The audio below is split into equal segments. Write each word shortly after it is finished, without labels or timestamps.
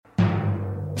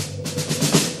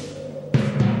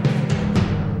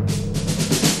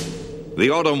The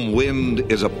autumn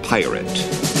wind is a pirate.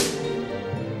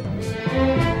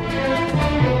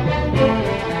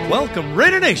 Welcome,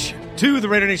 Raider Nation, to the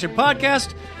Raider Nation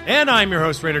podcast, and I'm your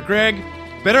host, Raider Greg.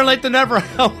 Better late than never,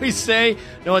 I always say.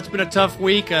 No, it's been a tough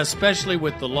week, especially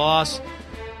with the loss,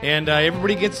 and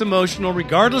everybody gets emotional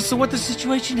regardless of what the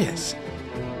situation is.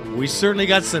 We certainly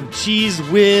got some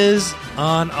Cheeeeze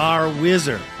on our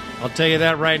whizzer. I'll tell you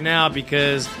that right now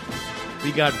because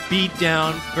we got beat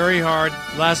down very hard.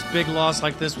 Last big loss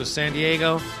like this was San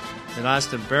Diego. The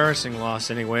last embarrassing loss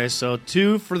anyway. So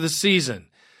 2 for the season.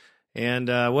 And,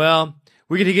 well,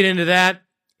 we're going to get into that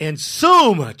and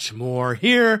so much more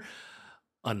here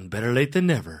on Better Late Than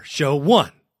Never, Show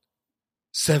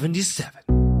 177.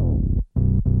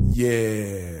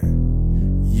 Yeah.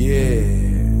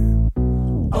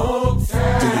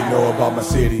 Oaktown. Do you know about my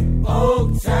city?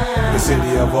 Oaktown. The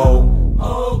city of O.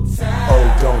 Oaktown.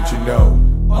 Oh, don't you know?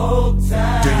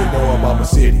 Oaktown. Do you know about my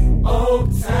city?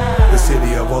 Oaktown. The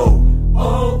city of O.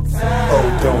 Oaktown.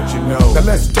 Oh, don't you know? Now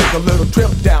let's take a little trip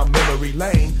down memory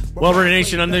lane. Well, Raider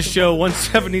Nation, on this show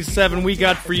 177, we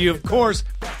got for you, of course,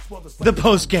 the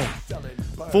postgame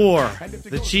for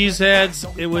the Cheeseheads.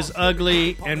 It was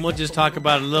ugly, and we'll just talk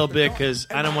about it a little bit because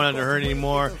I don't want it to hurt any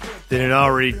more than it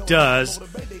already does.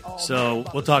 So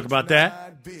we'll talk about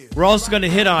that. We're also going to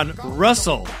hit on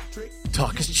Russell.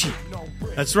 Talk is cheap.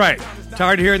 That's right.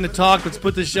 Tired of hearing the talk. Let's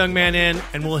put this young man in,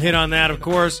 and we'll hit on that, of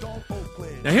course.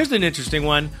 Now, here's an interesting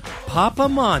one. Papa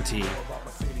Monte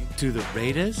to the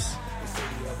Raiders.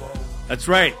 That's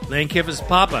right. Lane Kiffin's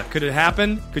Papa. Could it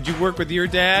happen? Could you work with your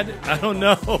dad? I don't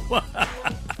know.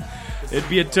 It'd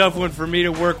be a tough one for me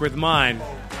to work with mine.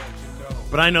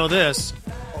 But I know this.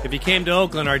 If he came to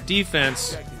Oakland, our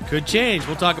defense could change.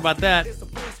 We'll talk about that.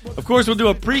 Of course, we'll do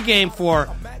a pregame for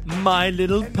My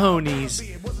Little Ponies.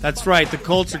 That's right. The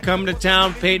Colts are coming to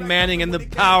town. Peyton Manning and the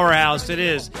powerhouse it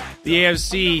is. The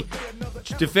AFC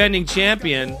defending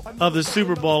champion of the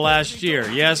Super Bowl last year.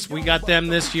 Yes, we got them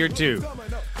this year too.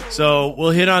 So we'll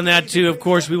hit on that too. Of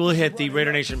course, we will hit the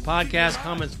Raider Nation podcast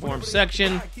comments form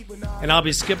section, and I'll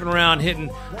be skipping around hitting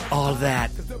all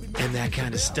that and that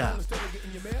kind of stuff.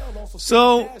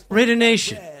 So, Raider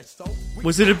Nation,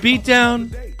 was it a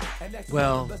beatdown?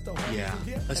 Well, yeah.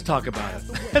 Let's talk about it.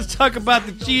 Let's talk about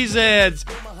the Cheeseheads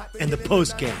and the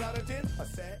postgame.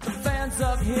 Fans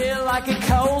up here like a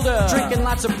colder, drinking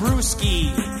lots of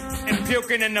brewski and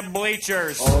puking in the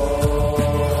bleachers.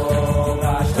 Oh,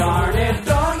 gosh darn it,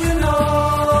 don't you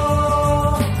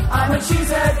know? I'm a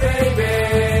cheesehead,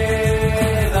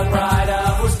 baby, the pride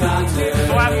of Wisconsin.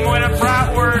 Slap him with a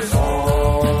bratwurst.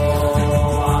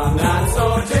 Oh, I'm not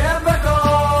so typical.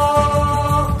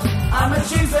 I'm a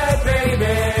cheesehead,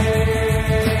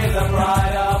 baby, the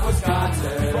pride of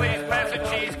Wisconsin. Please pass the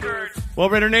cheese curds. Well,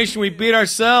 Raider Nation, we beat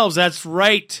ourselves. That's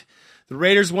right. The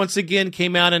Raiders once again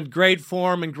came out in great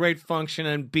form and great function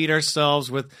and beat ourselves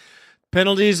with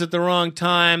penalties at the wrong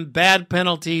time, bad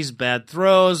penalties, bad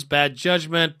throws, bad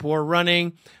judgment, poor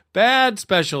running, bad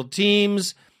special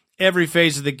teams. Every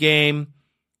phase of the game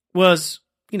was,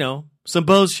 some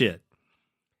bullshit.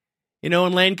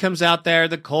 When Lane comes out there,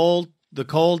 the Cole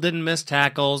didn't miss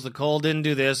tackles, the Cole didn't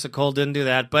do this, the Cole didn't do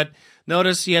that. But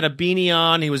notice he had a beanie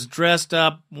on, he was dressed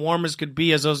up, warm as could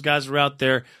be as those guys were out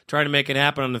there trying to make it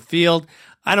happen on the field.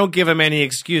 I don't give him any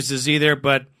excuses either,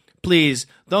 but please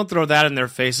don't throw that in their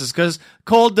faces because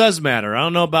cold does matter. I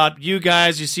don't know about you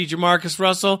guys. You see JaMarcus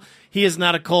Russell? He is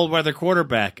not a cold weather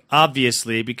quarterback,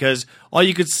 obviously, because all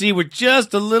you could see were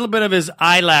just a little bit of his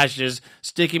eyelashes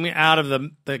sticking out of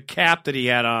the cap that he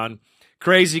had on.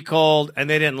 Crazy cold, and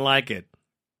they didn't like it.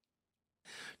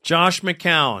 Josh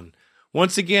McCown.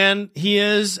 Once again, he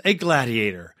is a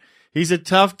gladiator. He's a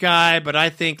tough guy, but I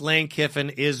think Lane Kiffin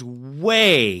is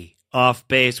way off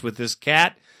base with this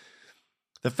cat.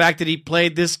 The fact that he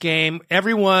played this game,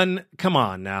 everyone, come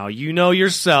on now. You know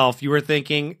yourself, you were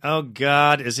thinking, oh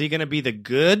God, is he going to be the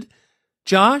good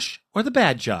Josh or the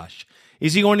bad Josh?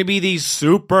 Is he going to be the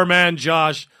Superman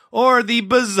Josh or the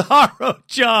Bizarro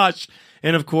Josh?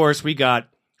 And of course, we got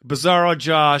Bizarro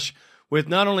Josh with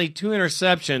not only 2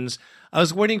 interceptions. I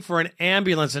was waiting for an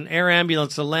air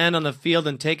ambulance to land on the field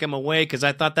and take him away because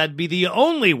I thought that'd be the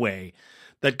only way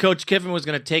that Coach Kiffin was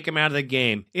going to take him out of the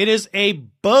game. It is a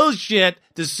bullshit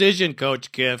decision,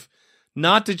 Coach Kiff,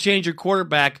 not to change your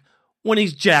quarterback when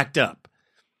he's jacked up.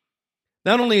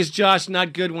 Not only is Josh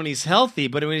not good when he's healthy,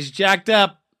 but when he's jacked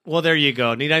up, well, there you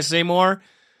go. Need I say more?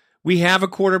 We have a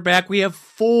quarterback. We have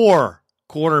 4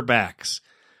 quarterbacks.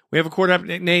 We have a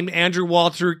quarterback named Andrew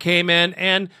Walter who came in,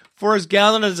 and for as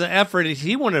gallant as an effort as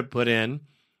he wanted to put in,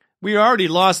 We already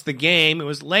lost the game. It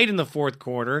was late in the fourth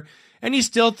quarter, and he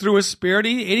still threw a spirit,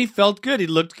 and he felt good. He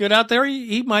looked good out there.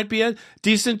 He might be a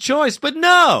decent choice, but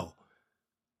no.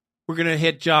 We're going to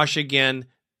hit Josh again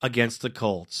against the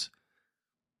Colts.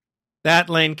 That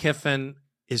Lane Kiffin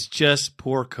is just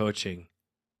poor coaching.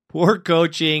 Poor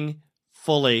coaching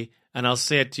fully, and I'll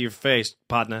say it to your face,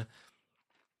 partner.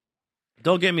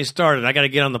 Don't get me started. I got to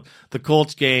get on the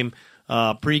Colts game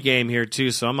pregame here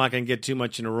too, so I'm not going to get too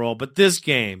much in a roll. But this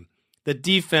game, the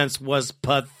defense was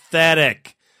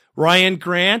pathetic. Ryan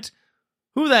Grant?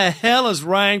 Who the hell is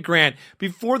Ryan Grant?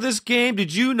 Before this game,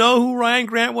 did you know who Ryan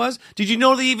Grant was? Did you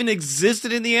know they even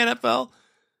existed in the NFL?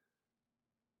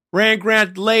 Ryan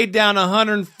Grant laid down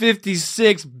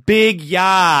 156 big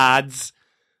yards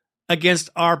against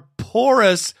our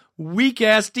porous,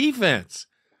 weak-ass defense.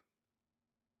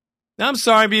 Now, I'm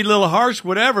sorry to be a little harsh,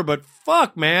 whatever, but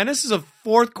fuck, man, this is a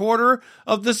fourth quarter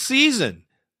of the season.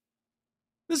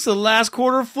 This is the last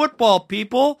quarter of football,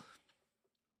 people.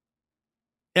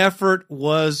 Effort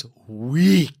was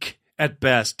weak at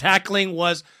best. Tackling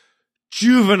was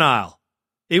juvenile.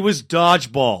 It was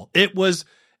dodgeball. It was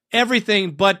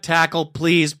everything but tackle.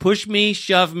 Please push me,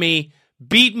 shove me,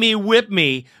 beat me, whip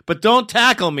me, but don't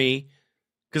tackle me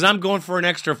because I'm going for an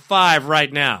extra 5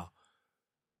 right now.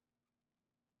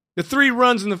 The 3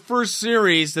 runs in the first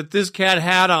series that this cat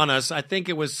had on us, I think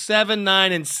it was 7,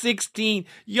 9, and 16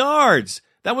 yards.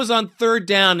 That was on third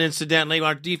down, incidentally.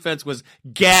 Our defense was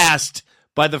gassed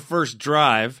by the first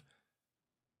drive.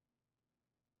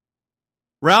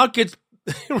 Route gets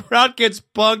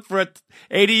punked for an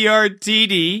 80-yard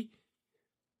TD.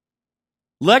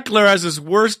 Leckler has his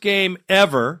worst game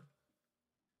ever.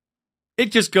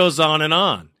 It just goes on and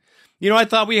on. You know, I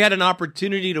thought we had an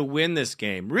opportunity to win this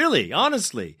game. Really,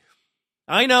 honestly.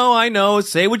 I know.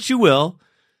 Say what you will.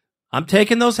 I'm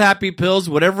taking those happy pills,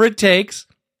 whatever it takes.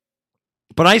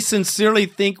 But I sincerely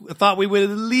thought we would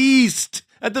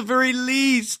at the very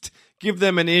least, give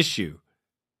them an issue.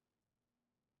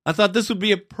 I thought this would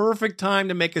be a perfect time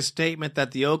to make a statement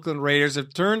that the Oakland Raiders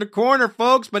have turned a corner,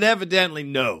 folks, but evidently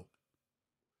no.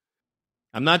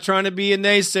 I'm not trying to be a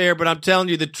naysayer, but I'm telling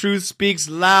you, the truth speaks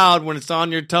loud when it's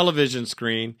on your television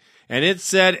screen, and it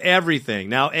said everything.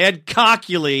 Now, Ed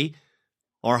Cockley,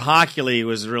 or Hockley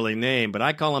was really named, but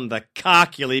I call him the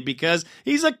Cockley because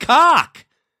he's a cock.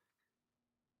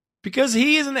 Because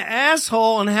he is an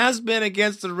asshole and has been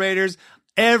against the Raiders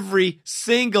every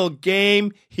single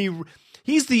game.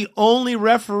 He's the only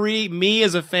referee, me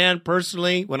as a fan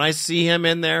personally, when I see him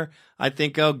in there, I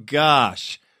think, oh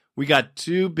gosh, we got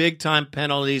 2 big-time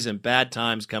penalties and bad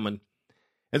times coming.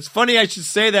 It's funny I should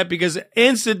say that because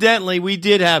incidentally, we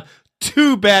did have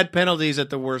 2 bad penalties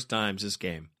at the worst times this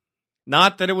game.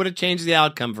 Not that it would have changed the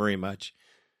outcome very much.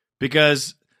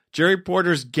 Because Jerry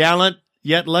Porter's gallant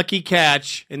yet lucky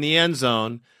catch in the end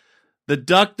zone, the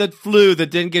duck that flew that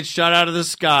didn't get shot out of the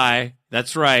sky,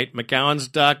 that's right, McCown's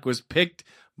duck was picked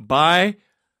by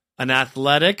an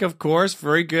athletic, of course,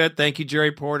 very good. Thank you,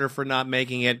 Jerry Porter, for not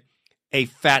making it a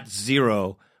fat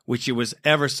 0, which it was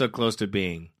ever so close to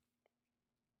being.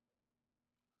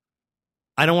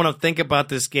 I don't want to think about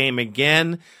this game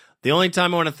again. The only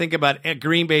time I want to think about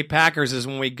Green Bay Packers is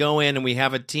when we go in and we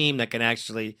have a team that can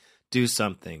actually do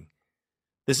something.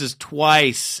 This is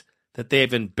twice that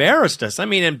they've embarrassed us. I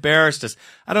mean embarrassed us.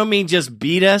 I don't mean just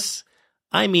beat us.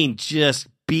 I mean just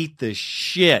beat the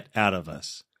shit out of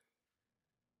us.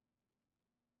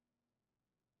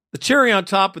 The cherry on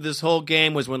top of this whole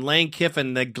game was when Lane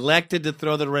Kiffin neglected to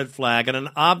throw the red flag on an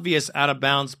obvious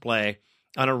out-of-bounds play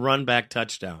on a run-back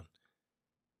touchdown.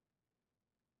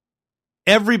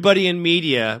 Everybody in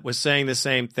media was saying the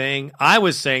same thing. I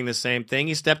was saying the same thing.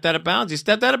 He stepped out of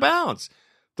bounds.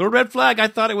 The red flag, I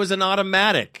thought it was an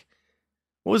automatic.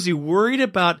 What was he worried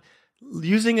about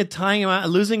losing a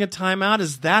timeout?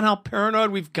 Is that how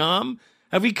paranoid we've come?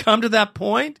 Have we come to that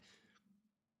point?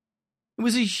 It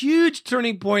was a huge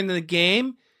turning point in the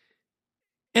game.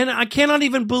 And I cannot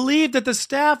even believe that the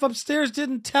staff upstairs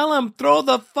didn't tell him, throw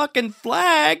the fucking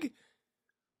flag.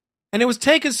 And it was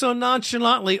taken so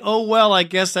nonchalantly. Oh, well, I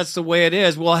guess that's the way it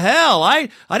is. Well, hell, I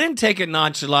didn't take it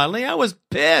nonchalantly. I was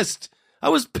pissed. I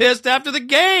was pissed after the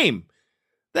game.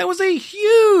 That was a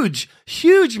huge,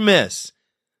 huge miss.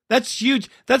 That's huge.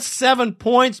 That's 7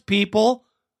 points, people.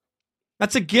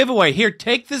 That's a giveaway. Here,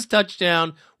 take this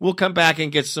touchdown. We'll come back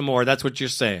and get some more. That's what you're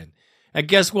saying. And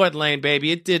guess what, Lane,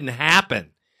 baby? It didn't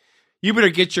happen. You better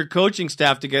get your coaching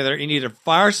staff together and either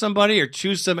fire somebody or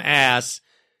chew some ass.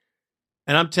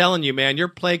 And I'm telling you, man, your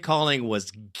play calling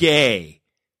was gay.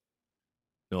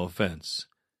 No offense.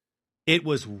 It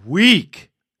was weak.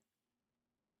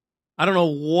 I don't know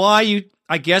why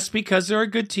I guess because they're a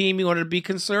good team, he wanted to be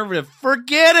conservative.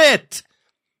 Forget it.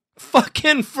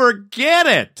 Fucking forget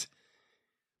it.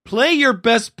 Play your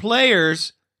best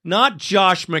players, not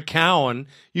Josh McCown.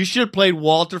 You should have played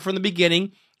Walter from the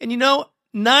beginning. And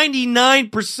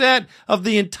 99% of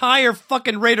the entire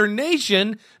fucking Raider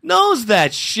Nation knows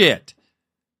that shit.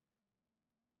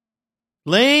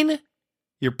 Lane,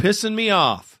 you're pissing me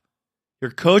off.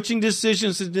 Your coaching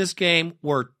decisions in this game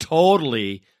were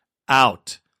totally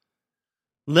out.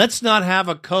 Let's not have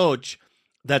a coach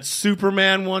that's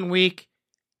Superman one week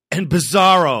and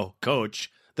Bizarro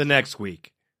coach the next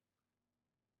week.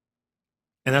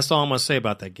 And that's all I'm going to say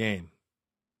about that game.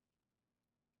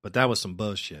 But that was some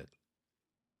bullshit.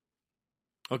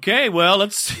 Okay, well,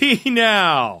 let's see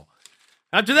now.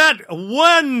 After that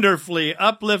wonderfully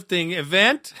uplifting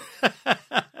event,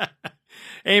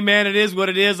 hey, man, it is what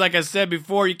it is. Like I said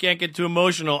before, you can't get too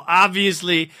emotional.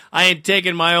 Obviously, I ain't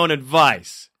taking my own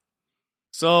advice.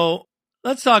 So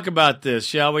let's talk about this,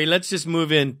 shall we? Let's just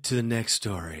move into the next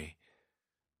story.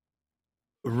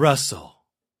 Russell,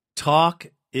 talk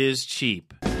is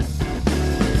cheap.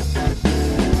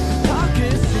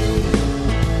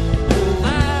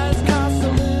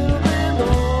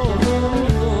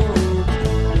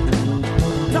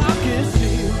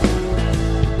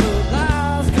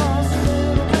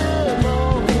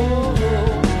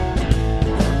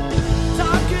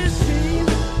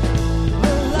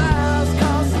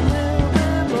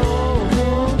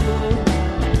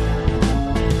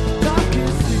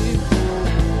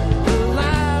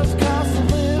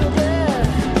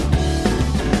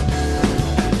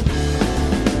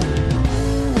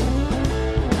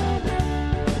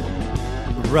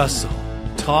 Russell,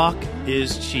 talk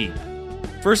is cheap.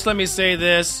 First, let me say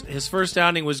this. His first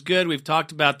outing was good. We've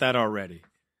talked about that already.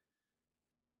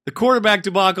 The quarterback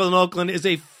debacle in Oakland is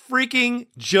a freaking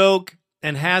joke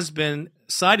and has been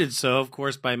cited so, of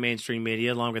course, by mainstream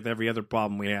media, along with every other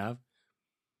problem we have.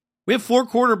 We have 4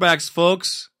 quarterbacks,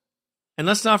 folks, and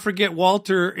let's not forget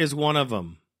Walter is one of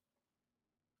them.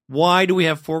 Why do we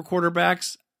have 4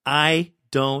 quarterbacks? I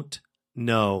don't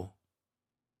know.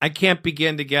 I can't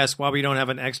begin to guess why we don't have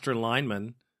an extra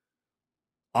lineman,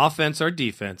 offense or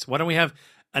defense. Why don't we have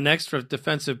an extra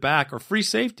defensive back or free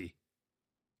safety?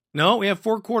 No, we have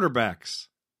 4 quarterbacks,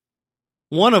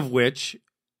 one of which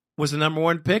was the number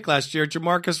 1 pick last year,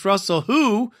 JaMarcus Russell,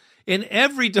 who, in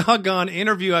every doggone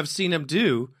interview I've seen him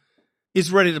do,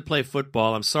 is ready to play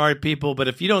football. I'm sorry, people, but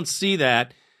if you don't see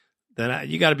that, then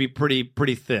you got to be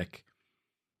pretty thick.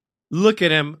 Look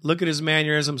at him. Look at his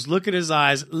mannerisms. Look at his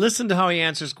eyes. Listen to how he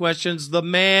answers questions. The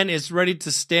man is ready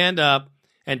to stand up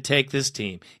and take this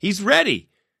team. He's ready.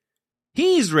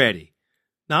 He's ready.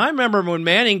 Now, I remember when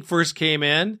Manning first came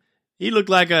in, he looked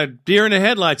like a deer in the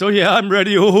headlights. Oh, yeah, I'm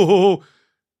ready. Oh.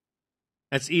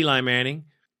 That's Eli Manning.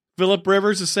 Phillip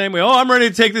Rivers the same way. Oh, I'm ready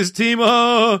to take this team.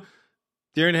 Oh,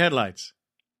 deer in the headlights.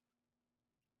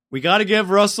 We got to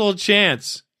give Russell a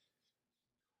chance.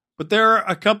 But there are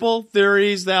a couple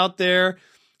theories out there.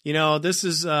 This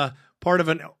is part of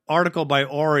an article by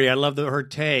Ori. I love her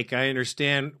take. I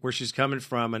understand where she's coming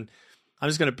from, and I'm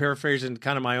just going to paraphrase in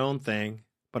kind of my own thing,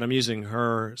 but I'm using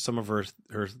some of her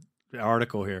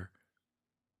article here.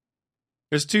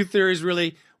 There's 2 theories,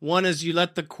 really. One is you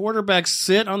let the quarterback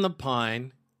sit on the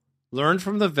pine, learn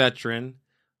from the veteran,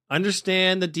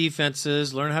 understand the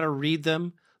defenses, learn how to read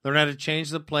them, learn how to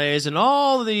change the plays, and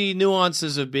all the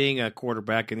nuances of being a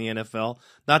quarterback in the NFL.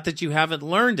 Not that you haven't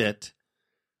learned it,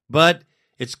 but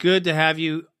it's good to have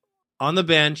you on the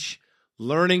bench,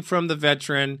 learning from the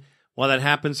veteran while that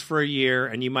happens for a year,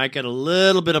 and you might get a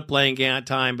little bit of playing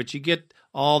time, but you get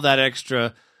all that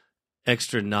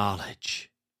extra knowledge.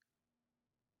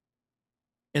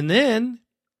 And then,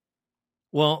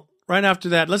 right after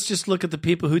that, let's just look at the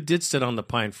people who did sit on the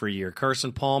pine for a year.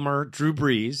 Carson Palmer, Drew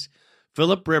Brees,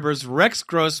 Phillip Rivers, Rex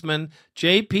Grossman,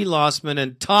 J.P. Lossman,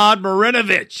 and Todd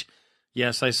Marinovich.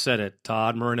 Yes, I said it.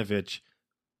 Todd Marinovich.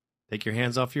 Take your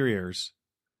hands off your ears.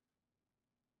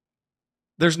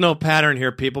 There's no pattern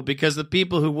here, people, because the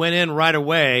people who went in right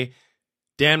away,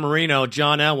 Dan Marino,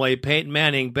 John Elway, Peyton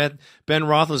Manning, Ben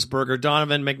Roethlisberger,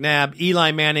 Donovan McNabb,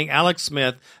 Eli Manning, Alex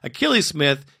Smith, Achilles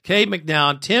Smith, Cade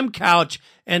McNown, Tim Couch,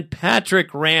 and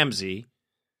Patrick Ramsey.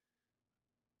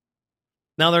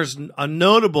 Now, there's a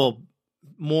notable,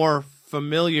 more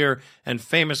familiar and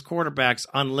famous quarterbacks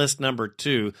on list number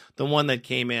 2, the one that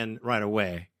came in right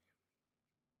away.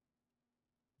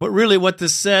 But really what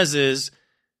this says is,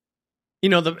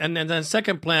 and then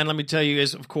second plan, let me tell you,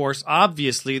 is, of course,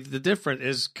 obviously the difference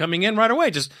is coming in right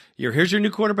away. Just, here's your new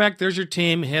quarterback, there's your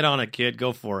team, hit on it, kid,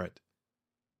 go for it.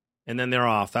 And then they're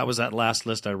off. That was that last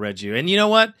list I read you. And you know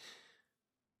what?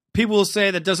 people will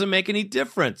say that doesn't make any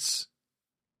difference.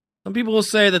 Some people will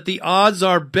say that the odds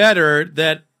are better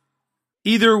that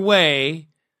either way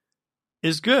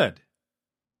is good.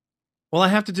 Well, I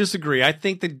have to disagree. I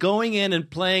think that going in and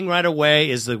playing right away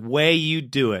is the way you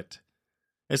do it.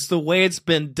 It's the way it's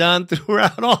been done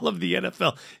throughout all of the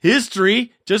NFL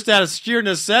history, just out of sheer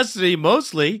necessity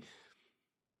mostly.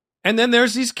 And then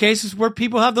there's these cases where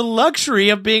people have the luxury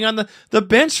of being on the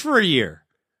bench for a year.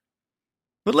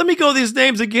 But let me go these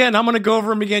names again. I'm going to go over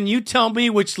them again. You tell me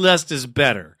which list is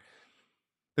better.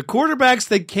 The quarterbacks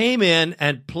that came in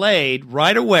and played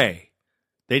right away.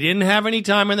 They didn't have any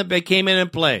time in they came in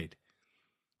and played.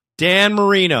 Dan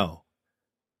Marino,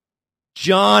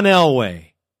 John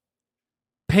Elway,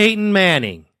 Peyton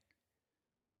Manning,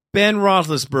 Ben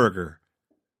Roethlisberger,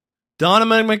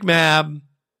 Donovan McNabb,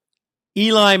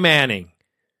 Eli Manning.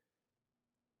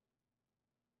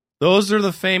 Those are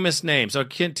the famous names. So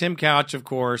Tim Couch, of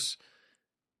course,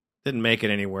 didn't make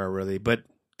it anywhere really, but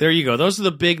there you go. Those are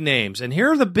the big names. And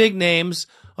here are the big names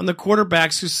on the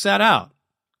quarterbacks who sat out.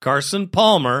 Carson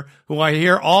Palmer, who I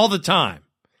hear all the time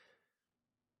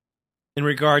in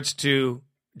regards to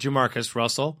JaMarcus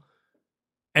Russell,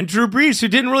 and Drew Brees, who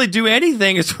didn't really do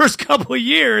anything his first couple of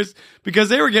years because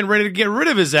they were getting ready to get rid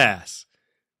of his ass.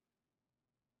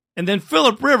 And then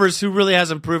Phillip Rivers, who really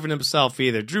hasn't proven himself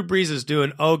either. Drew Brees is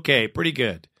doing okay, pretty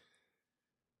good.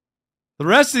 The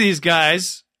rest of these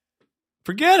guys,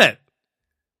 forget it.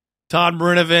 Todd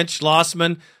Marinovich,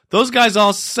 Lossman, those guys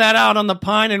all sat out on the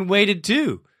pine and waited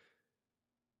too.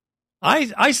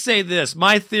 I say this,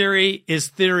 my theory is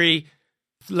theory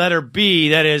letter B,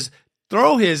 that is,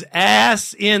 throw his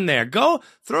ass in there. Go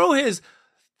throw his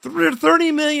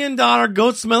 $30 million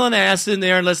goat-smelling ass in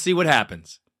there and let's see what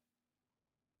happens.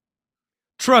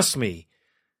 Trust me,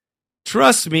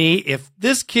 if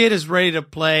this kid is ready to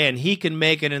play and he can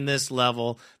make it in this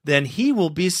level, then he will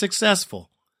be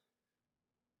successful.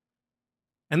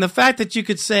 And the fact that you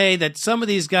could say that some of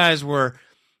these guys were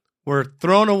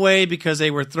thrown away because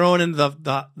they were thrown into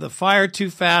the fire too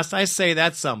fast, I say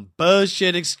that's some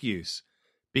bullshit excuse.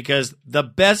 Because the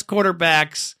best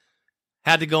quarterbacks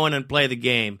had to go in and play the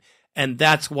game, and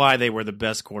that's why they were the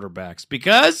best quarterbacks.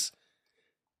 Because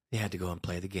they had to go and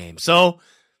play the game. So,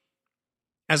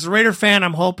 as a Raider fan,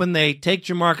 I'm hoping they take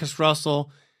JaMarcus Russell,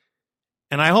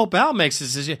 and I hope Al makes a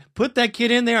decision. Put that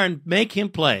kid in there and make him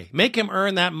play. Make him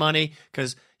earn that money,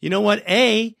 because you know what?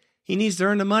 A, he needs to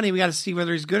earn the money. We got to see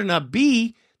whether he's good enough.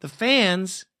 B, the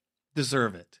fans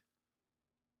deserve it.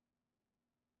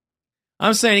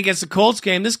 I'm saying against the Colts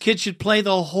game, this kid should play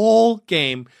the whole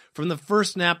game from the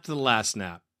first snap to the last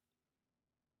snap.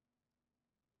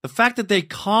 The fact that they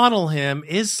coddle him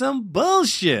is some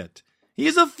bullshit.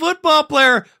 He's a football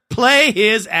player. Play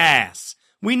his ass.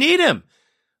 We need him.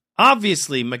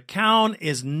 Obviously, McCown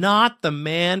is not the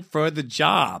man for the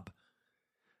job.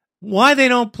 Why they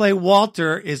don't play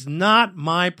Walter is not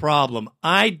my problem.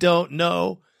 I don't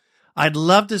know. I'd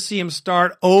love to see him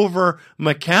start over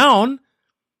McCown.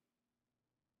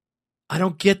 I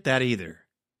don't get that either.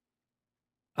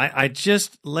 I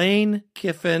just, Lane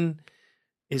Kiffin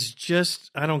is just,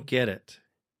 I don't get it.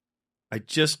 I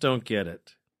just don't get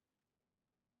it.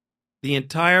 The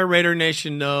entire Raider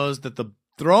Nation knows that the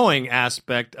throwing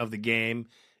aspect of the game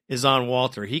is on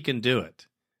Walter. He can do it.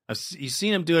 You've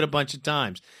seen him do it a bunch of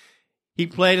times. He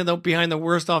played behind the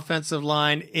worst offensive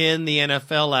line in the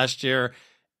NFL last year,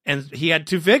 and he had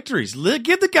 2 victories.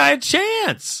 Give the guy a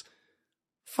chance.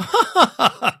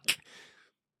 Fuck.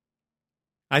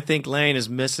 I think Lane is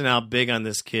missing out big on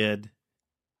this kid,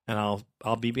 and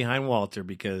I'll be behind Walter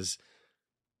because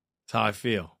that's how I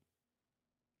feel.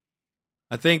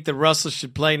 I think that Russell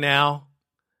should play now,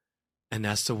 and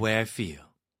that's the way I feel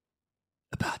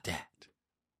about that.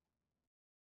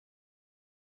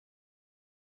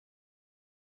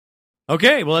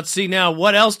 Okay, well, let's see now.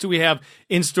 What else do we have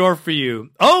in store for you?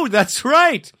 Oh, that's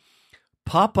right.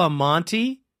 Papa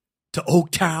Monte to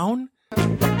Oaktown.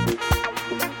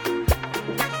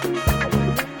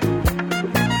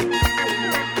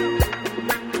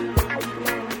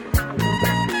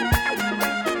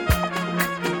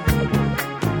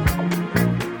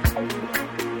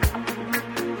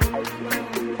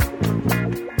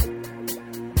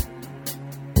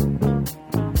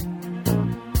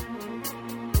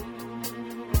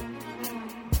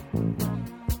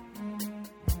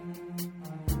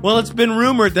 Well, it's been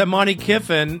rumored that Monte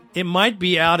Kiffin, it might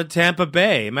be out of Tampa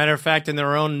Bay. Matter of fact, in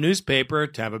their own newspaper,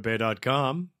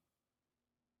 TampaBay.com.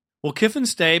 Will Kiffin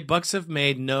stay? Bucks have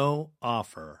made no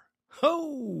offer.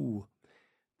 Oh!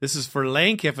 This is for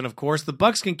Lane Kiffin, of course. The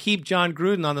Bucks can keep John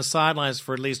Gruden on the sidelines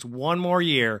for at least one more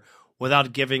year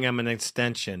without giving him an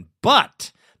extension.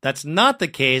 But That's not the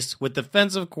case with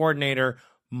defensive coordinator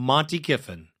Monte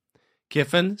Kiffin.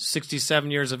 Kiffin,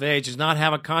 67 years of age, does not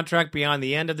have a contract beyond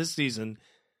the end of the season.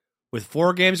 With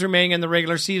 4 games remaining in the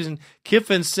regular season,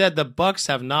 Kiffin said the Bucs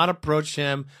have not approached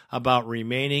him about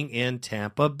remaining in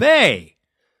Tampa Bay.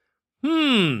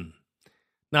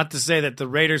 Not to say that the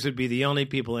Raiders would be the only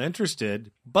people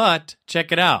interested, but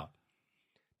check it out.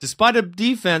 Despite a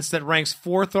defense that ranks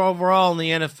 4th overall in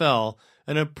the NFL,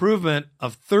 an improvement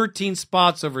of 13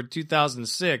 spots over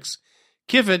 2006,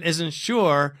 Kiffin isn't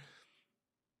sure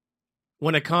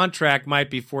when a contract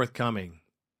might be forthcoming.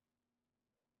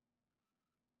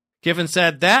 Kiffin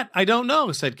said, "That I don't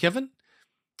know," said Kiffin.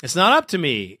 "It's not up to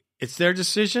me. It's their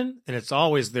decision, and it's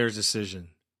always their decision."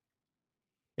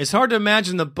 It's hard to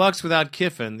imagine the Bucs without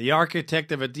Kiffin, the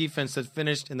architect of a defense that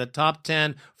finished in the top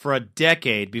 10 for a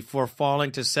decade before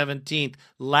falling to 17th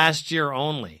last year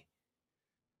only.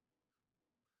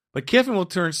 But Kiffin will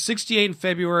turn 68 in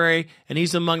February, and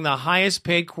he's among the highest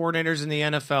paid coordinators in the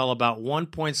NFL, about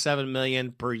 $1.7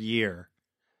 million per year.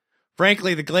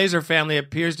 Frankly, the Glazer family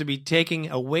appears to be taking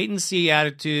a wait-and-see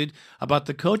attitude about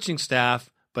the coaching staff,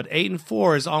 but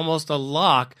 8-4 is almost a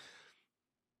lock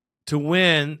to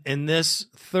win in this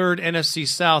 3rd NFC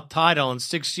South title in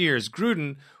 6 years.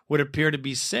 Gruden would appear to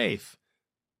be safe.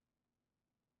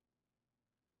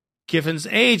 Kiffin's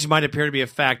age might appear to be a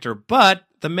factor, but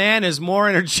the man is more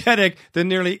energetic than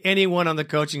nearly anyone on the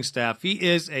coaching staff. He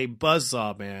is a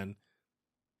buzzsaw, man.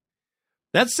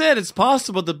 That said, it's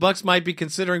possible the Bucs might be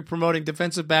considering promoting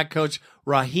defensive back coach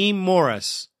Raheem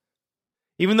Morris.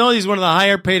 Even though he's one of the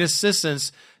higher paid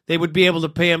assistants, they would be able to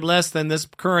pay him less than this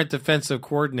current defensive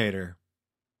coordinator.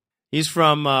 He's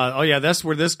from, that's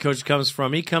where this coach comes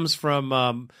from. He comes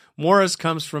from, Morris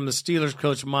comes from the Steelers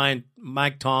coach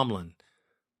Mike Tomlin.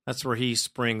 That's where he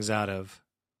springs out of.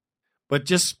 But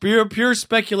just pure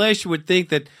speculation would think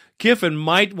that Kiffin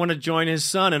might want to join his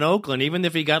son in Oakland, even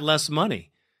if he got less money.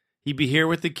 He'd be here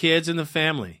with the kids and the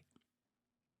family.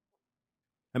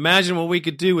 Imagine what we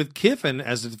could do with Kiffin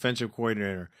as the defensive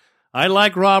coordinator. I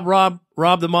like Rob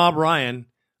the Mob Ryan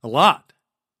a lot,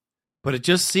 but it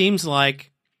just seems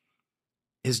like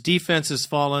his defense has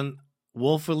fallen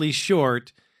woefully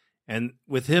short, and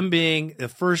with him being the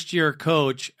first-year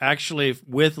coach, actually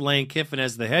with Lane Kiffin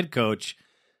as the head coach,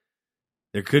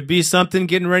 there could be something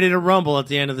getting ready to rumble at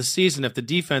the end of the season if the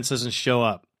defense doesn't show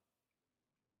up.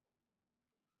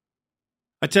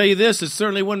 I tell you this, it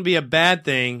certainly wouldn't be a bad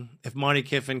thing if Monte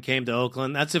Kiffin came to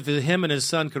Oakland. That's if him and his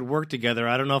son could work together.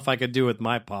 I don't know if I could do it with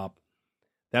my pop.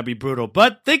 That'd be brutal.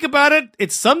 But think about it.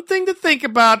 It's something to think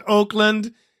about,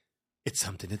 Oakland. It's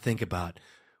something to think about.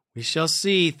 We shall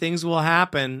see. Things will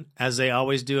happen as they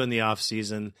always do in the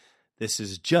offseason. This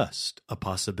is just a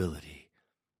possibility.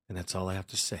 And that's all I have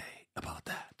to say about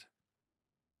that.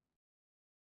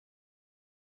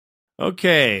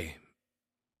 Okay.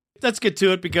 Let's get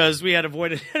to it because we had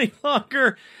avoided it any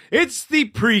longer. It's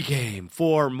the pregame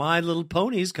for My Little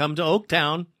Ponies Come to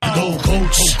Oaktown. Go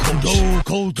Colts, go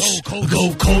Colts, go Colts,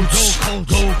 go Colts,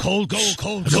 go Colts, go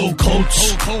Colts, go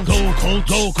Colts,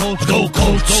 go Colts, go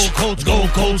Colts, go Colts, go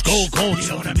Colts, go Colts. You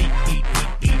know what I mean?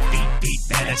 Beat,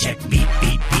 Belichick, beat,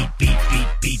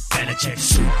 Belichick.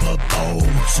 Super Bowl.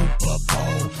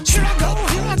 Here I go.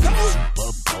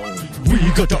 Super Bowl. We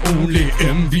got the only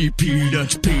MVP,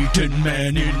 that's Peyton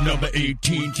Manning, number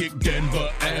 18, kick Denver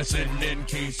ass and then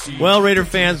KC. Well, Raider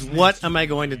fans, what am I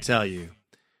going to tell you?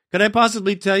 Could I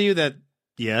possibly tell you that,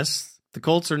 yes, the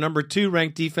Colts are number 2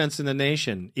 ranked defense in the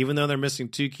nation, even though they're missing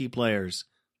 2 key players?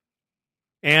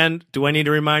 And do I need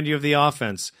to remind you of the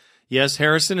offense? Yes,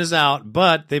 Harrison is out,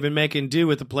 but they've been making do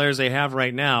with the players they have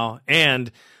right now,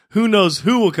 and who knows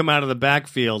who will come out of the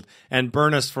backfield and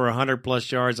burn us for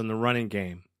 100-plus yards on the running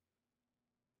game.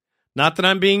 Not that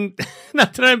I'm being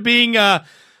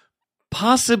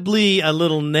possibly a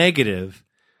little negative,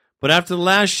 but after the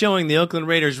last showing, the Oakland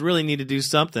Raiders really need to do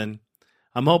something.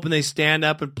 I'm hoping they stand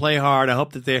up and play hard. I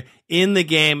hope that they're in the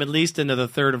game at least into the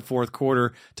 3rd and 4th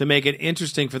quarter to make it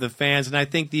interesting for the fans. And I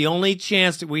think the only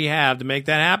chance that we have to make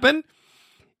that happen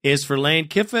is for Lane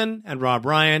Kiffin and Rob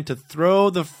Ryan to throw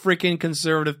the freaking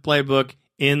conservative playbook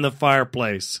in the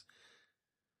fireplace.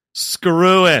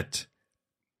 Screw it.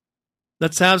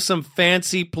 Let's have some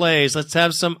fancy plays. Let's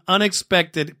have some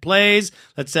unexpected plays.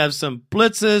 Let's have some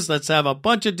blitzes. Let's have a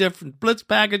bunch of different blitz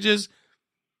packages.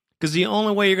 Because the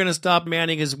only way you're going to stop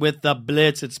Manning is with the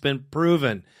blitz. It's been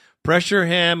proven. Pressure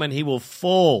him and he will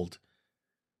fold.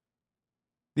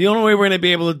 The only way we're going to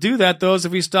be able to do that, though, is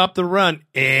if we stop the run.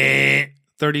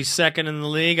 32nd in the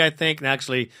league, I think. And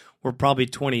actually, we're probably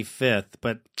 25th.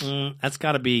 But that's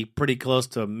got to be pretty close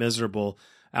to a miserable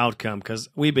outcome because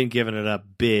we've been giving it up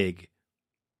big.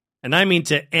 And I mean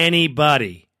to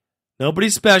anybody. Nobody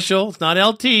special. It's not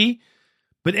LT,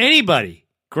 but anybody.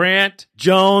 Grant,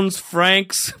 Jones,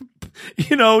 Franks,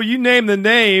 you name the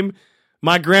name.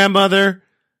 My grandmother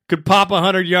could pop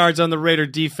 100 yards on the Raider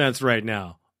defense right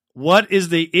now. What is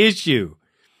the issue?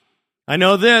 I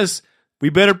know this. We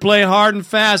better play hard and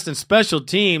fast and special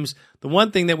teams. The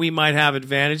one thing that we might have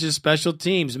advantage is special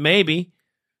teams. Maybe.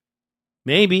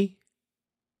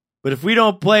 But if we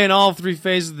don't play in all three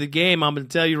phases of the game, I'm going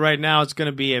to tell you right now, it's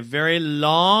going to be a very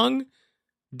long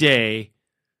day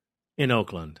in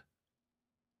Oakland.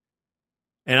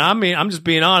 And I'm just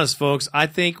being honest, folks. I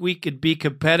think we could be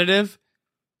competitive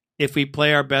if we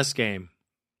play our best game.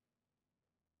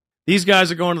 These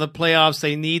guys are going to the playoffs.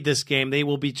 They need this game. They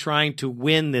will be trying to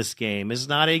win this game. It's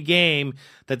not a game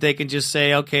that they can just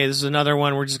say, okay, this is another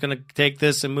one. We're just going to take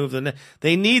this and move the.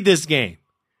 They need this game.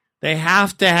 They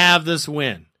have to have this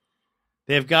win.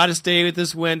 They've got to stay with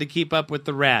this win to keep up with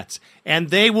the Rats. And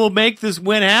they will make this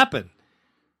win happen.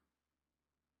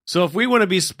 So if we want to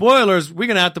be spoilers, we're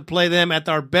going to have to play them at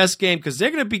our best game because they're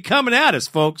going to be coming at us,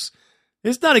 folks.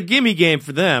 It's not a gimme game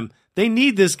for them. They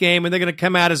need this game, and they're going to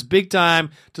come at us big time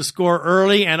to score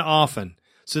early and often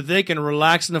so they can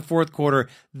relax in the fourth quarter.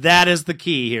 That is the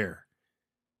key here.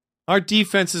 Our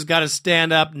defense has got to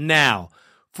stand up now.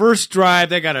 First drive,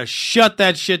 they got to shut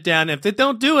that shit down. If they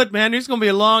don't do it, man, it's going to be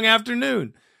a long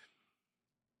afternoon.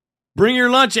 Bring your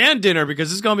lunch and dinner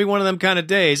because it's going to be one of them kind of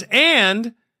days.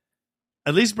 And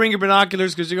at least bring your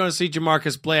binoculars because you're going to see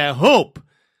JaMarcus play. I hope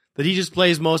that he just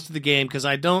plays most of the game because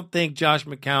I don't think Josh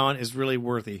McCown is really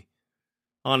worthy.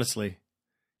 Honestly.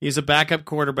 He's a backup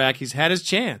quarterback. He's had his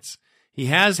chance. He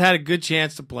has had a good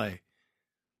chance to play.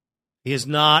 He is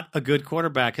not a good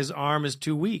quarterback. His arm is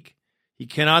too weak. He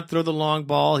cannot throw the long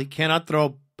ball. He cannot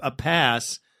throw a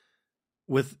pass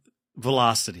with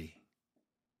velocity.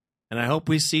 And I hope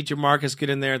we see JaMarcus get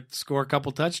in there and score a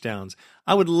couple touchdowns.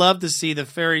 I would love to see the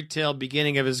fairy tale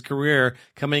beginning of his career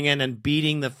coming in and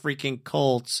beating the freaking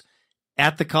Colts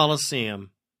at the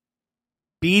Coliseum,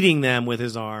 beating them with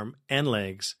his arm and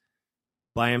legs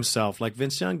by himself like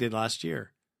Vince Young did last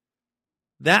year.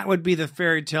 That would be the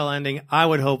fairy tale ending I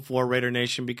would hope for, Raider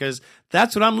Nation, because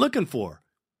that's what I'm looking for.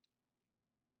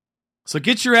 So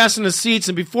get your ass in the seats,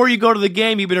 and before you go to the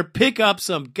game, you better pick up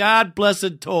some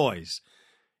God-blessed toys.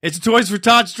 It's a Toys for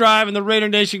Tots drive, and the Raider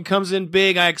Nation comes in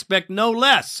big. I expect no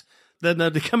less than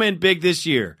them to come in big this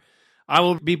year. I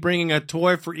will be bringing a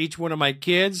toy for each one of my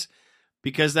kids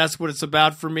because that's what it's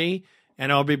about for me,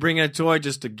 and I'll be bringing a toy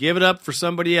just to give it up for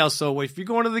somebody else. So if you're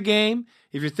going to the game,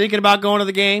 if you're thinking about going to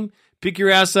the game, pick your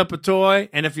ass up a toy,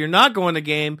 and if you're not going to the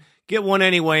game, get one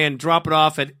anyway and drop it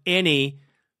off at any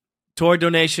toy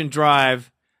donation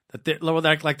drive that they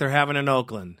look like they're having in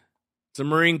Oakland. It's a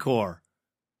Marine Corps.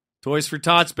 Toys for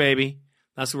Tots, baby.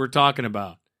 That's what we're talking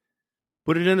about.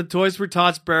 Put it in the Toys for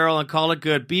Tots barrel and call it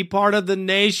good. Be part of the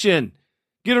nation.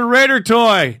 Get a Raider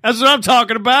toy. That's what I'm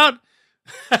talking about.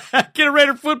 Get a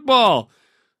Raider football.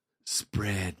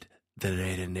 Spread the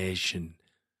Raider Nation.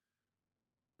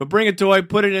 But bring a toy,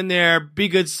 put it in there, be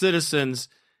good citizens,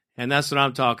 and that's what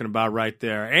I'm talking about right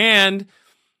there. And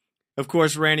of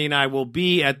course, Randy and I will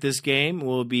be at this game.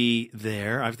 We'll be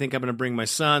there. I think I'm going to bring my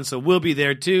son, so we'll be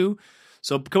there too.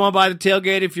 So come on by the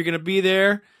tailgate if you're going to be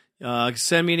there.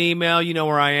 Send me an email. You know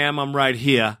where I am. I'm right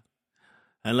here.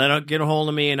 And get a hold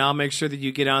of me, and I'll make sure that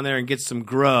you get on there and get some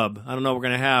grub. I don't know what we're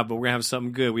going to have, but we're going to have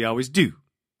something good. We always do.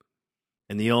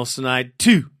 And the Olsenite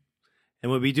too.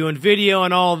 And we'll be doing video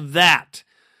and all that.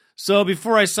 So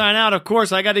before I sign out, of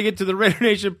course, I got to get to the Raider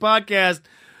Nation podcast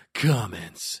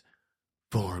comments.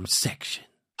 Forum section.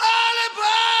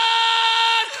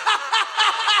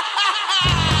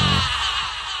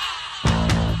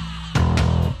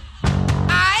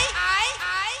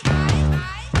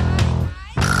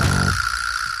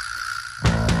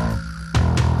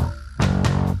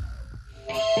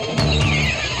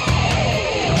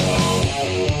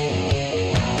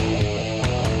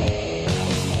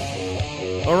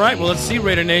 All right, well, let's see,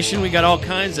 Raider Nation. We got all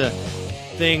kinds of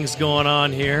things going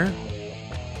on here.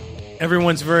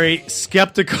 Everyone's very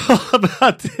skeptical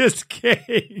about this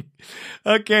game.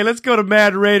 Okay, let's go to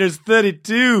Mad Raiders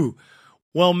 32.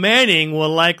 Well, Manning will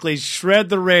likely shred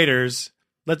the Raiders.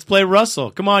 Let's play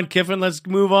Russell. Come on, Kiffin, let's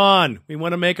move on. We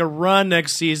want to make a run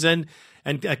next season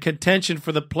and a contention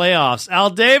for the playoffs. Al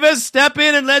Davis, step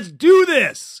in and let's do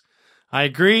this. I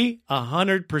agree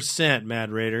 100%,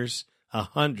 Mad Raiders.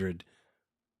 100%.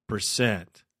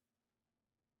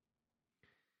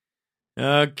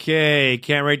 Okay,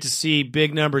 can't wait to see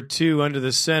big number 2 under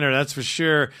the center, that's for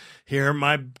sure. Here,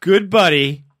 my good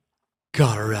buddy,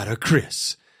 Colorado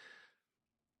Chris.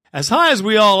 As high as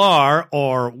we all are,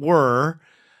 or were,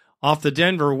 off the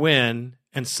Denver win,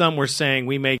 and some were saying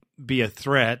we may be a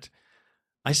threat,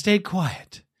 I stayed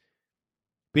quiet.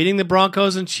 Beating the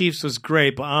Broncos and Chiefs was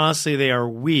great, but honestly, they are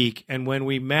weak. And when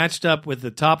we matched up with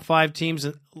the top 5 teams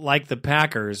like the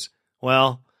Packers,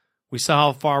 well, we saw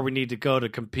how far we need to go to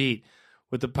compete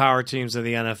with the power teams of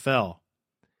the NFL.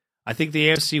 I think the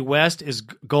AFC West is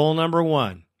goal number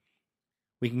 1.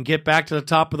 We can get back to the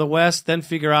top of the West, then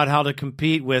figure out how to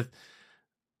compete with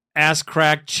Ass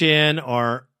Crack Chin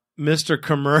or Mr.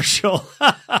 Commercial.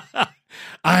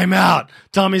 I'm out.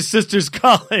 Tommy's sister's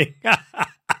calling.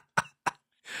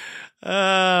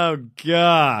 Oh,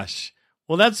 gosh.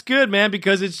 Well, that's good, man,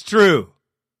 because it's true.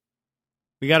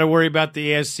 We got to worry about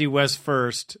the AFC West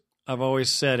first. I've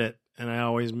always said it, and I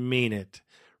always mean it.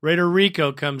 Raider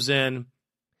Rico comes in.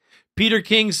 Peter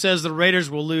King says the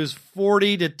Raiders will lose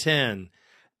 40-10.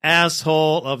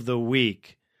 Asshole of the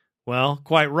week. Well,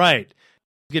 quite right.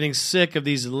 I'm getting sick of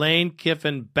these Lane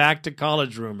Kiffin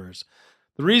back-to-college rumors.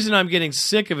 The reason I'm getting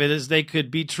sick of it is they could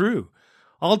be true.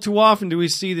 All too often do we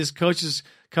see these coaches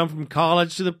come from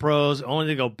college to the pros only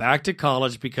to go back to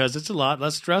college because it's a lot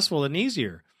less stressful and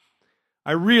easier.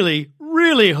 I really,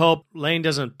 really hope Lane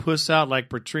doesn't puss out like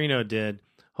Petrino did.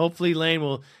 Hopefully Lane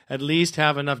will at least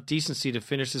have enough decency to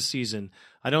finish the season.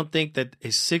 I don't think that a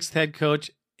 6th head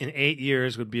coach in 8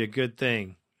 years would be a good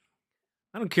thing.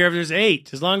 I don't care if there's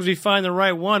 8, as long as we find the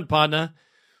right one, partner.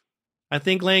 I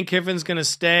think Lane Kiffin's going to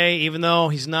stay, even though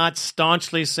he's not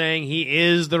staunchly saying he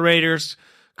is the Raiders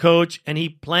coach and he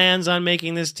plans on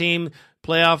making this team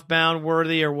playoff bound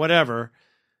worthy or whatever.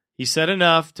 He said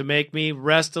enough to make me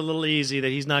rest a little easy that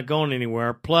he's not going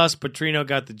anywhere. Plus, Petrino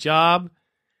got the job,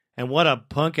 and what a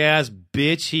punk-ass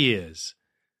bitch he is.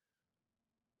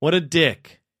 What a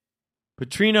dick.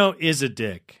 Petrino is a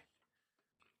dick.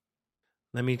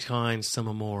 Let me find some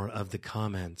more of the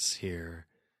comments here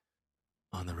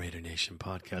on the Raider Nation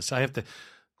podcast. I have to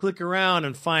click around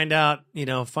and find out,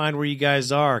 find where you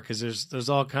guys are, because there's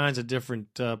all kinds of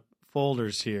different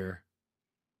folders here.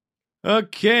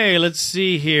 Okay, let's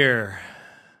see here.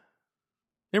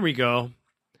 There we go.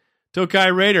 Tokai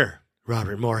Raider,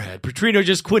 Robert Moorhead. Petrino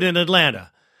just quit in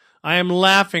Atlanta. I am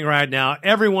laughing right now.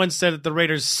 Everyone said that the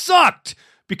Raiders sucked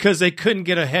because they couldn't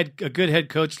get a good head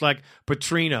coach like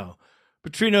Petrino.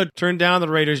 Petrino turned down the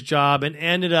Raiders' job and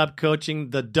ended up coaching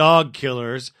the dog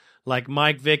killers like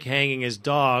Mike Vick hanging his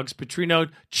dogs. Petrino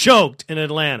choked in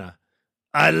Atlanta.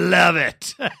 I love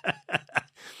it.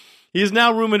 He is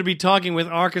now rumored to be talking with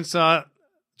Arkansas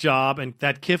job, and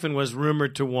that Kiffin was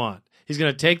rumored to want. He's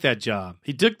going to take that job.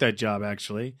 He took that job,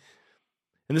 actually.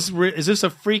 And is this a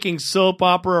freaking soap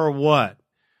opera or what?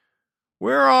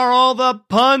 Where are all the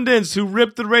pundits who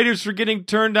ripped the Raiders for getting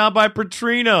turned down by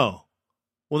Petrino?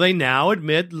 Will they now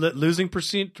admit losing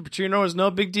Petrino is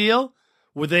no big deal?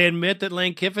 Would they admit that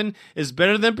Lane Kiffin is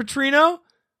better than Petrino?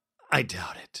 I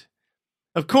doubt it.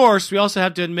 Of course, we also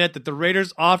have to admit that the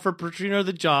Raiders offered Petrino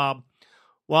the job.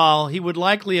 While he would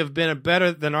likely have been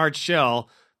better than Art Shell,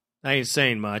 I ain't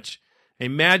saying much. A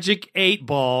magic 8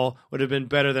 ball would have been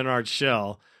better than Art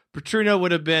Shell. Petrino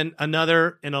would have been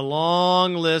another in a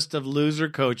long list of loser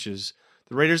coaches.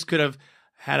 The Raiders could have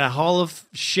had a hall of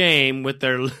shame with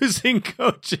their losing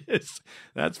coaches.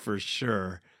 That's for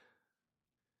sure.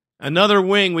 Another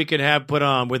wing we could have put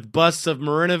on with busts of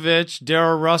Marinovich,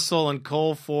 Darrell Russell, and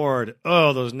Cole Ford.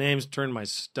 Oh, those names turn my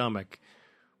stomach.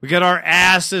 We got our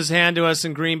asses handed to us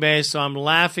in Green Bay, so I'm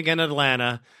laughing in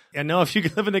Atlanta. I know if you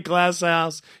live in a glass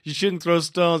house, you shouldn't throw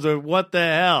stones, but what the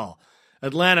hell?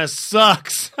 Atlanta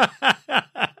sucks.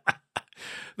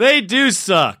 They do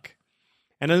suck.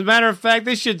 And as a matter of fact,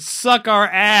 they should suck our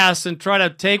ass and try to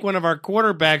take one of our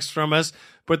quarterbacks from us,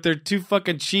 but they're too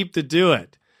fucking cheap to do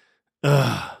it.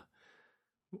 Ugh.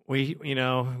 We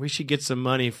should get some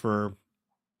money for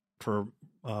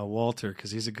Walter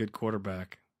because he's a good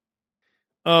quarterback.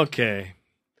 Okay,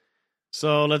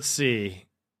 so let's see.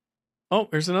 Oh,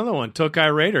 here's another one. Tokai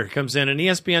Raider comes in. An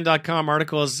ESPN.com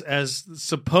article as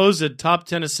supposed top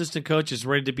 10 assistant coaches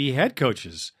ready to be head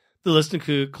coaches. The list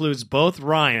includes both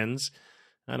Ryans,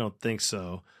 I don't think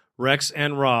so, Rex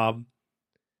and Rob,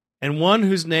 and one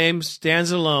whose name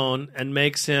stands alone and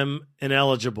makes him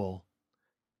ineligible.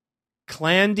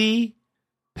 Clandy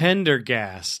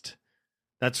Pendergast.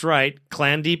 That's right,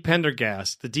 Clandy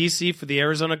Pendergast, the DC for the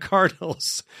Arizona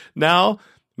Cardinals. Now,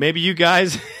 maybe you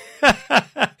guys,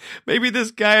 maybe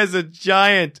this guy is a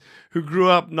giant who grew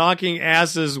up knocking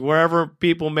asses wherever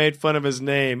people made fun of his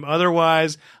name.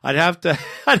 Otherwise, I'd have a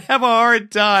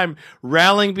hard time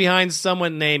rallying behind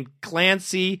someone named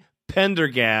Clancy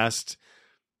Pendergast.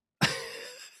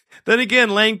 Then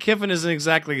again, Lane Kiffin isn't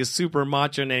exactly a super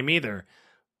macho name either.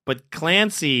 But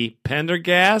Clancy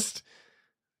Pendergast?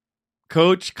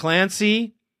 Coach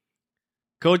Clancy,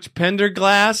 Coach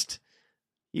Pendergast.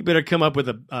 You better come up with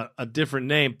a different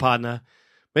name, partner.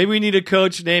 Maybe we need a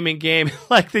coach naming game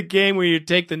like the game where you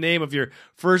take the name of your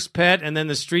first pet and then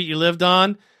the street you lived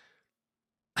on.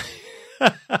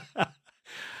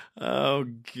 Oh,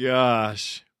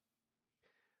 gosh.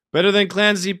 Better than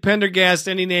Clancy Pendergast,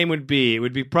 any name would be. It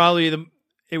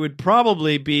would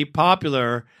probably be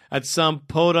popular at some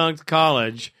podunk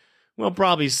college. Well,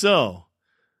 probably so.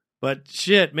 But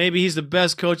shit, maybe he's the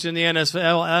best coach in the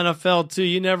NFL too.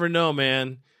 You never know,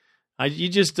 man. You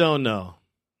just don't know.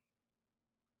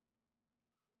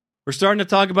 We're starting to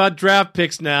talk about draft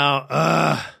picks now.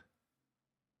 I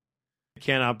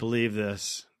cannot believe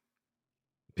this.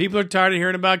 People are tired of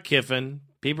hearing about Kiffin.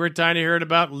 People are tired of hearing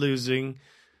about losing.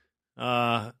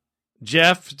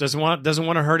 Jeff doesn't want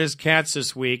to hurt his cats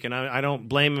this week, and I don't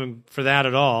blame him for that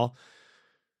at all.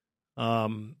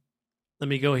 Let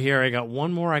me go here. I got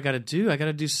one more I got to do. I got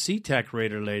to do SeaTac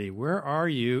Raider Lady. Where are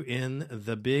you in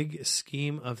the big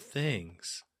scheme of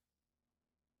things?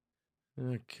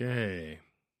 Okay.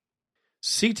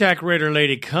 SeaTac Raider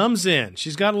Lady comes in.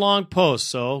 She's got a long post,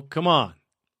 so come on.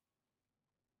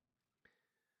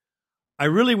 I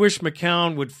really wish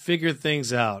McCown would figure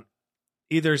things out.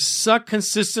 Either suck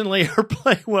consistently or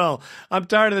play well. I'm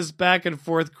tired of this back and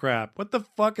forth crap. What the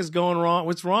fuck is going wrong?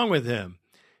 What's wrong with him?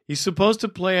 He's supposed to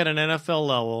play at an NFL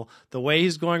level. The way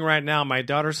he's going right now, my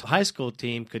daughter's high school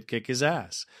team could kick his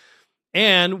ass.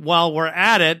 And while we're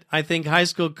at it, I think high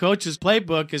school coach's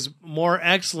playbook is more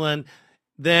excellent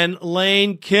than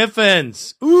Lane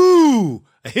Kiffin's. Ooh,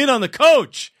 a hit on the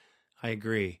coach. I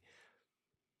agree.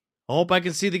 I hope I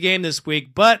can see the game this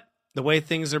week, but the way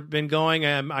things have been going,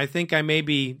 I think I may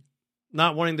be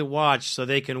not wanting to watch so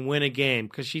they can win a game,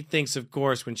 because she thinks, of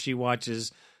course, when she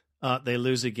watches, they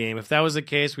lose a game. If that was the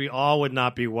case, we all would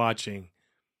not be watching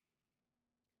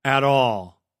at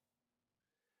all.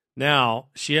 Now,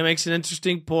 she makes an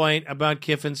interesting point about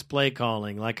Kiffin's play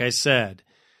calling. Like I said,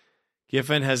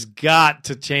 Kiffin has got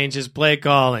to change his play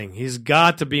calling. He's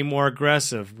got to be more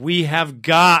aggressive. We have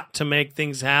got to make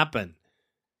things happen.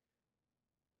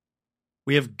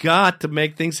 We have got to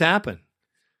make things happen.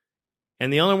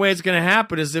 And the only way it's going to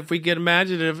happen is if we get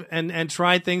imaginative and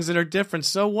try things that are different.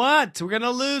 So what? We're going to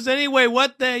lose anyway.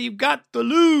 You've got to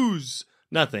lose.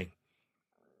 Nothing.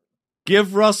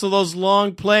 Give Russell those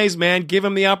long plays, man. Give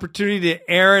him the opportunity to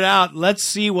air it out. Let's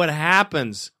see what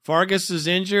happens. Fargas is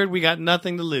injured. We got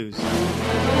nothing to lose.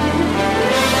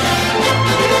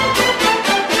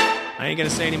 I ain't going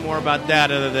to say any more about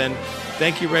that other than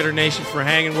thank you, Raider Nation, for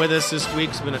hanging with us this week.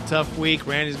 It's been a tough week.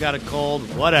 Randy's got a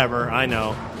cold. Whatever. I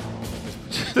know.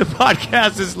 The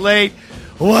podcast is late.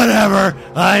 Whatever.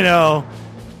 I know.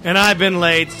 And I've been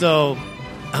late, so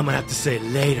I'm going to have to say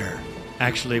later.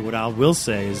 Actually, what I will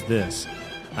say is this.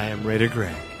 I am Raider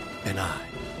Greg, and I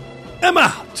am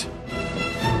out.